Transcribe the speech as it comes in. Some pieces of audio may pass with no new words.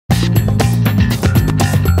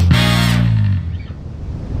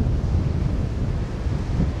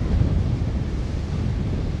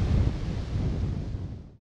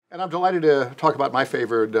And I'm delighted to talk about my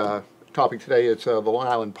favorite topic today. It's the Long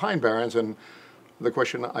Island Pine Barrens, and the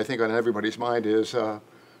question I think on everybody's mind is,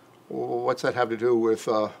 what's that have to do with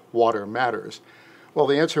water matters? Well,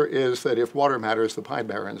 the answer is that if water matters, the Pine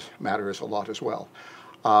Barrens matters a lot as well.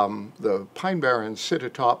 The Pine Barrens sit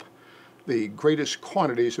atop the greatest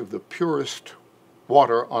quantities of the purest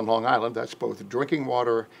water on Long Island. That's both drinking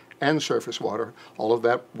water and surface water. All of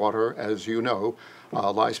that water, as you know,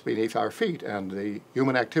 lies beneath our feet, and the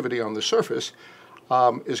human activity on the surface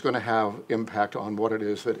is going to have impact on what it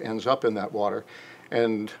is that ends up in that water.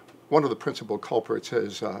 And one of the principal culprits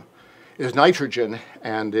is nitrogen,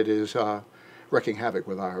 and it is wreaking havoc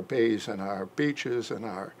with our bays and our beaches and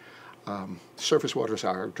our surface waters,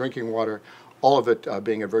 our drinking water, all of it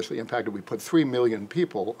being adversely impacted. We put 3 million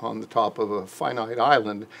people on the top of a finite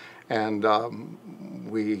island, and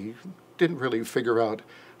we didn't really figure out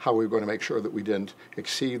how we were going to make sure that we didn't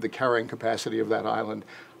exceed the carrying capacity of that island,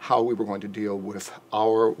 how we were going to deal with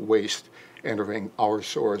our waste entering our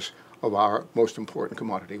source of our most important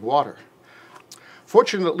commodity, water.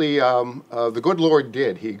 Fortunately, the good Lord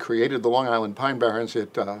did. He created the Long Island Pine Barrens.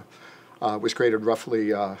 It was created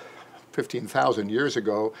roughly 15,000 years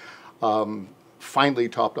ago, finally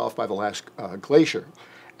topped off by the last glacier.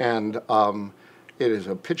 And it is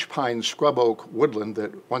a pitch pine scrub oak woodland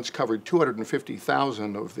that once covered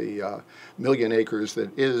 250,000 of the million acres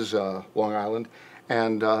that is Long Island.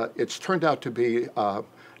 And it's turned out to be not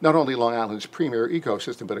only Long Island's premier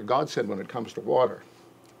ecosystem, but a godsend when it comes to water.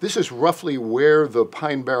 This is roughly where the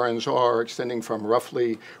Pine Barrens are, extending from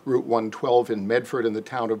roughly Route 112 in Medford in the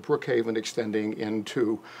town of Brookhaven, extending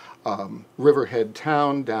into Riverhead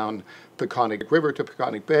town, down Peconic River to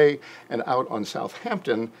Peconic Bay, and out on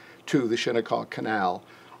Southampton to the Shinnecock Canal.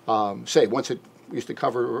 Once it used to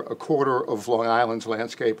cover a quarter of Long Island's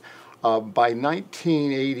landscape. By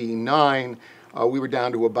 1989, we were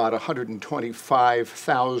down to about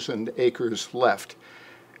 125,000 acres left.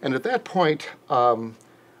 And at that point,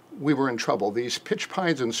 we were in trouble. These pitch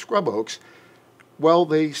pines and scrub oaks, well,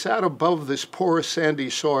 they sat above this porous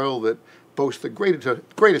sandy soil that boasts the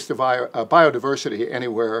greatest biodiversity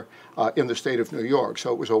anywhere in the state of New York.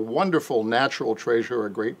 So it was a wonderful natural treasure, a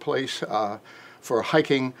great place for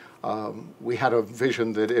hiking. We had a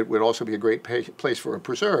vision that it would also be a great place for a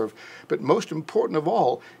preserve. But most important of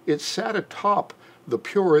all, it sat atop the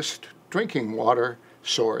purest drinking water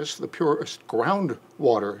source, the purest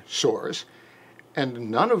groundwater source,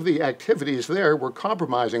 and none of the activities there were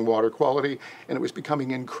compromising water quality, and it was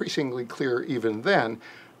becoming increasingly clear even then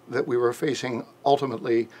that we were facing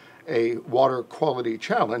ultimately a water quality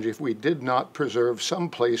challenge if we did not preserve some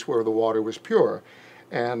place where the water was pure,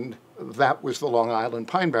 and that was the Long Island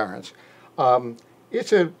Pine Barrens.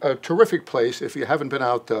 It's a terrific place. If you haven't been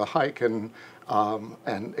out to hike and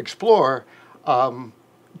explore,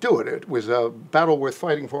 do it. It was a battle worth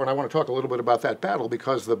fighting for, and I want to talk a little bit about that battle,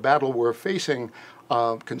 because the battle we're facing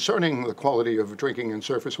concerning the quality of drinking and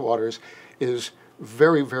surface waters is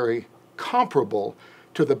very, very comparable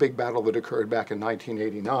to the big battle that occurred back in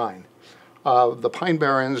 1989. The Pine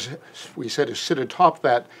Barrens, we said, sit atop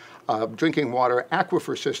that drinking water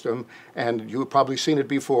aquifer system, and you've probably seen it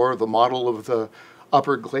before, the model of the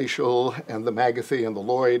Upper Glacial and the Magothy and the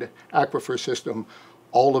Lloyd aquifer system,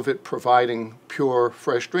 all of it providing pure,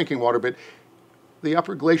 fresh drinking water. But the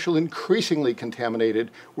Upper Glacial, increasingly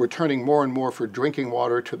contaminated. We're turning more and more for drinking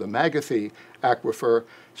water to the Magothy aquifer.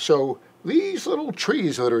 So these little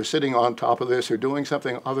trees that are sitting on top of this are doing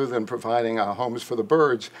something other than providing homes for the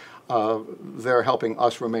birds. They're helping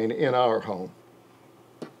us remain in our home.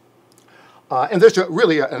 And there's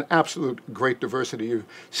really an absolute great diversity. You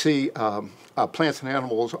see plants and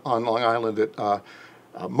animals on Long Island that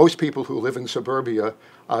most people who live in suburbia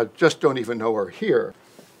just don't even know are here.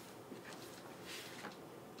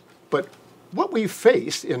 But what we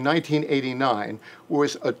faced in 1989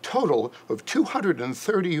 was a total of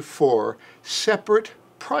 234 separate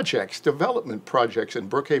projects, development projects in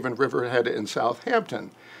Brookhaven, Riverhead, and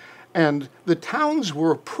Southampton. And the towns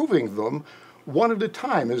were approving them one at a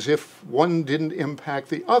time, as if one didn't impact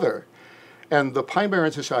the other. And the Pine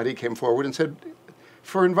Barrens Society came forward and said,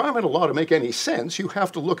 for environmental law to make any sense, you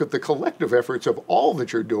have to look at the collective efforts of all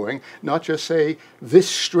that you're doing, not just say this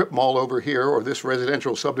strip mall over here or this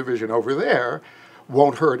residential subdivision over there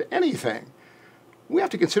won't hurt anything. We have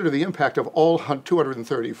to consider the impact of all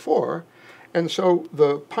 234. And so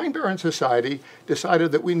the Pine Barrens Society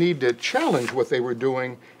decided that we need to challenge what they were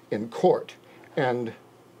doing in court. And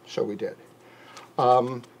so we did.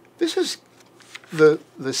 This is the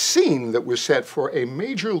scene that was set for a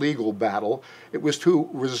major legal battle. It was to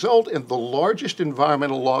result in the largest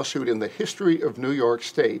environmental lawsuit in the history of New York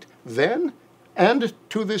State, then and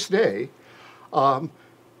to this day,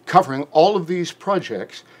 covering all of these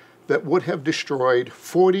projects that would have destroyed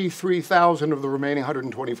 43,000 of the remaining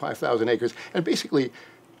 125,000 acres and basically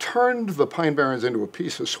turned the Pine Barrens into a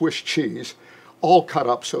piece of Swiss cheese, all cut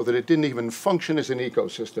up so that it didn't even function as an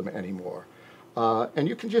ecosystem anymore. And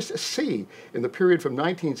you can just see in the period from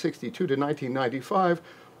 1962 to 1995,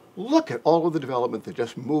 look at all of the development that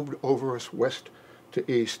just moved over us west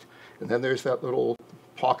to east. And then there's that little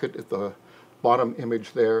pocket at the bottom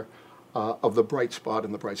image there of the bright spot,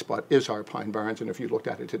 and the bright spot is our Pine Barrens, and if you looked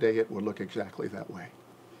at it today, it would look exactly that way.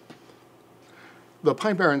 The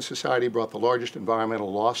Pine Barrens Society brought the largest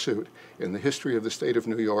environmental lawsuit in the history of the state of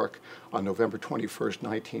New York on November 21st,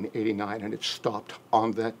 1989, and it stopped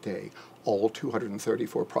on that day all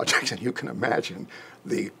 234 projects. And you can imagine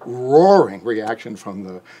the roaring reaction from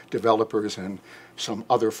the developers and some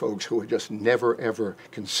other folks who had just never, ever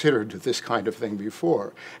considered this kind of thing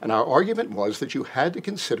before. And our argument was that you had to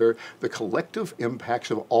consider the collective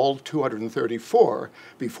impacts of all 234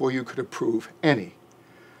 before you could approve any.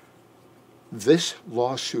 This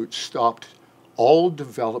lawsuit stopped all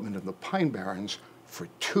development in the Pine Barrens for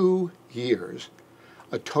 2 years,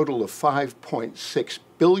 a total of $5.6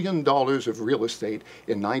 billion of real estate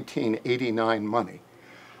in 1989 money.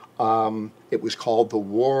 It was called the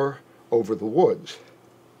War Over the Woods.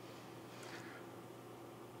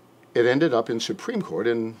 It ended up in Supreme Court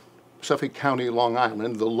in Suffolk County, Long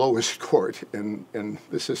Island. The lowest court in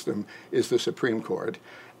the system is the Supreme Court.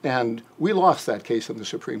 And we lost that case in the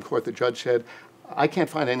Supreme Court. The judge said, I can't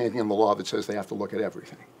find anything in the law that says they have to look at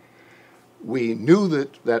everything. We knew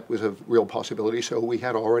that that was a real possibility, so we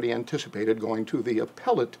had already anticipated going to the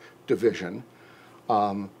appellate division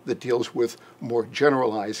that deals with more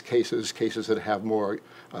generalized cases, cases that have more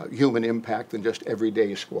human impact than just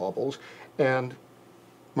everyday squabbles. And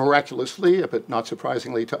miraculously, but not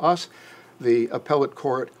surprisingly to us, the appellate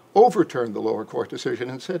court overturned the lower court decision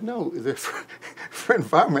and said, no, for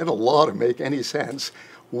environmental law to make any sense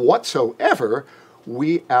whatsoever,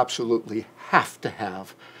 we absolutely have to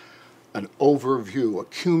have an overview, a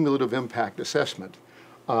cumulative impact assessment.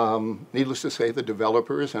 Needless to say, the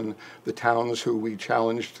developers and the towns who we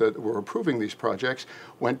challenged that were approving these projects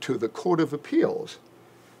went to the Court of Appeals.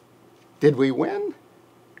 Did we win?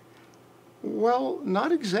 Well,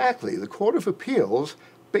 not exactly. The Court of Appeals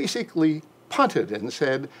basically punted and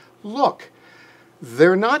said, look,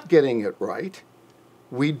 they're not getting it right.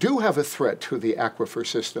 We do have a threat to the aquifer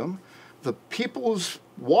system. The people's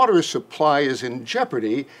water supply is in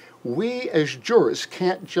jeopardy. We as jurists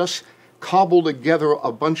can't just cobble together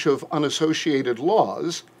a bunch of unassociated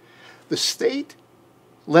laws. The state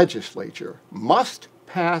legislature must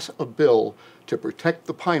pass a bill to protect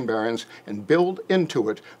the Pine Barrens and build into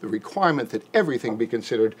it the requirement that everything be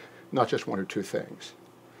considered, not just one or two things.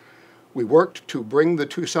 We worked to bring the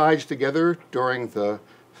two sides together during the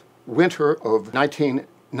winter of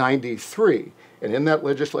 1993. And in that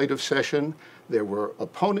legislative session, there were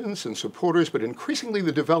opponents and supporters, but increasingly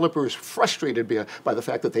the developers, frustrated by the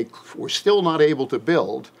fact that they were still not able to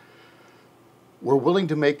build, were willing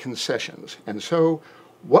to make concessions. And so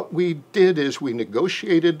what we did is we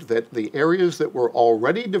negotiated that the areas that were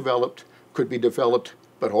already developed could be developed,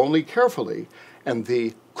 but only carefully, and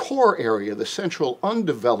the core area, the central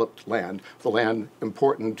undeveloped land, the land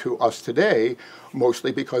important to us today,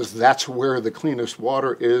 mostly because that's where the cleanest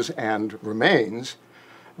water is and remains,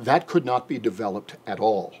 that could not be developed at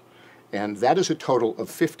all. And that is a total of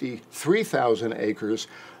 53,000 acres.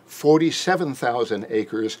 47,000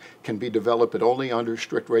 acres can be developed, but only under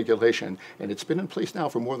strict regulation. And it's been in place now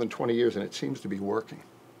for more than 20 years, and it seems to be working.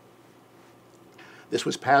 This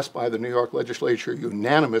was passed by the New York legislature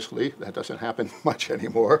unanimously. That doesn't happen much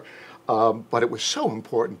anymore. But it was so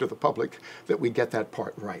important to the public that we get that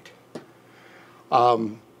part right.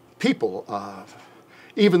 People,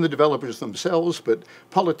 even the developers themselves, but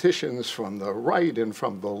politicians from the right and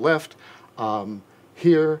from the left,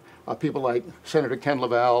 here, people like Senator Ken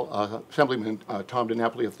LaValle, Assemblyman Tom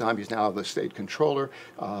DiNapoli at the time, he's now the state controller,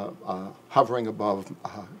 hovering above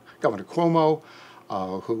Governor Cuomo,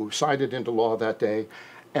 who signed it into law that day,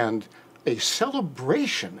 and a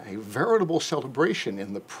celebration, a veritable celebration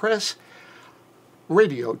in the press,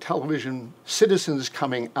 radio, television, citizens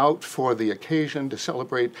coming out for the occasion to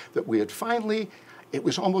celebrate that we had finally, it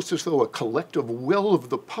was almost as though a collective will of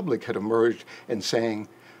the public had emerged and saying,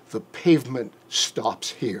 the pavement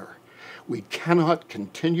stops here. We cannot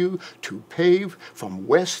continue to pave from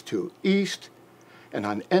west to east, an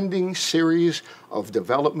unending series of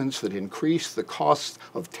developments that increase the cost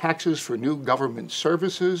of taxes for new government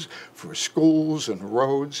services, for schools and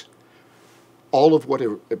roads, all of what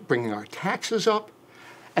are bringing our taxes up,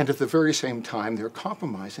 And at the very same time, they're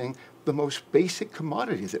compromising the most basic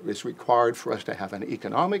commodity that is required for us to have an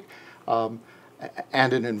economic and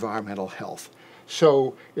an environmental health.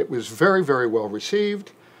 So it was very, very well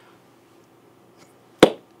received,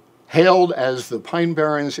 hailed as the Pine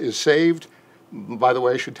Barrens is saved. By the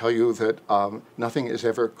way, I should tell you that nothing is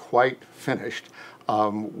ever quite finished.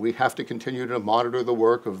 We have to continue to monitor the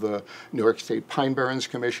work of the New York State Pine Barrens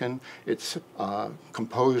Commission. It's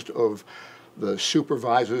composed of the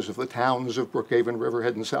supervisors of the towns of Brookhaven,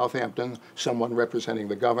 Riverhead, and Southampton, someone representing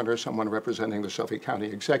the governor, someone representing the Suffolk County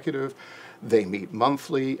Executive. They meet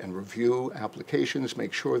monthly and review applications,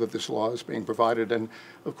 make sure that this law is being provided, and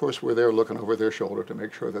of course we're there looking over their shoulder to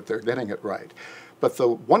make sure that they're getting it right. But the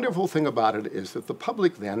wonderful thing about it is that the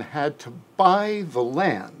public then had to buy the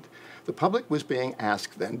land. The public was being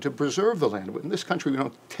asked then to preserve the land. In this country, we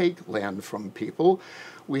don't take land from people.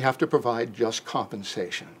 We have to provide just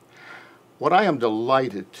compensation. What I am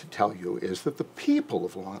delighted to tell you is that the people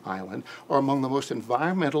of Long Island are among the most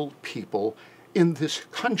environmental people in this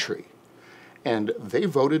country. And they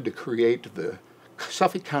voted to create the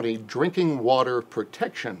Suffolk County Drinking Water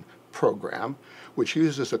Protection Program, which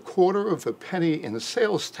uses 1/4 penny in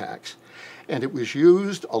sales tax. And it was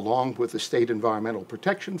used along with the State Environmental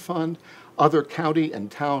Protection Fund, other county and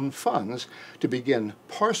town funds, to begin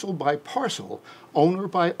parcel by parcel, owner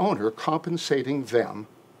by owner, compensating them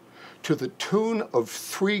to the tune of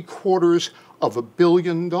 $750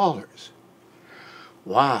 million.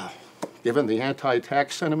 Wow. Given the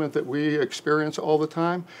anti-tax sentiment that we experience all the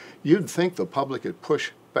time, you'd think the public would push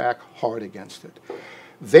back hard against it.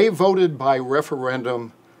 They voted by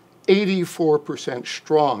referendum 84%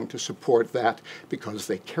 strong to support that because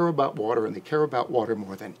they care about water, and they care about water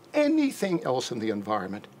more than anything else in the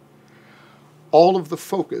environment. All of the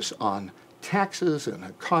focus on taxes and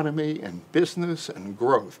economy and business and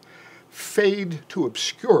growth fade to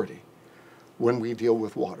obscurity when we deal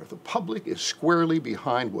with water. The public is squarely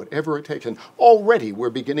behind whatever it takes. And already we're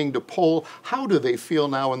beginning to poll. How do they feel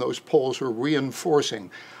now? And those polls are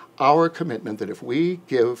reinforcing our commitment that if we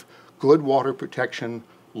give good water protection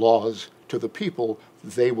laws to the people,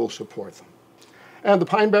 they will support them. And the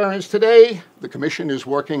Pine Barrens today, the Commission is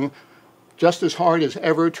working just as hard as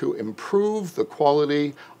ever to improve the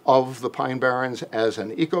quality of the Pine Barrens as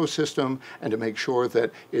an ecosystem and to make sure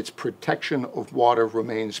that its protection of water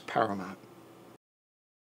remains paramount.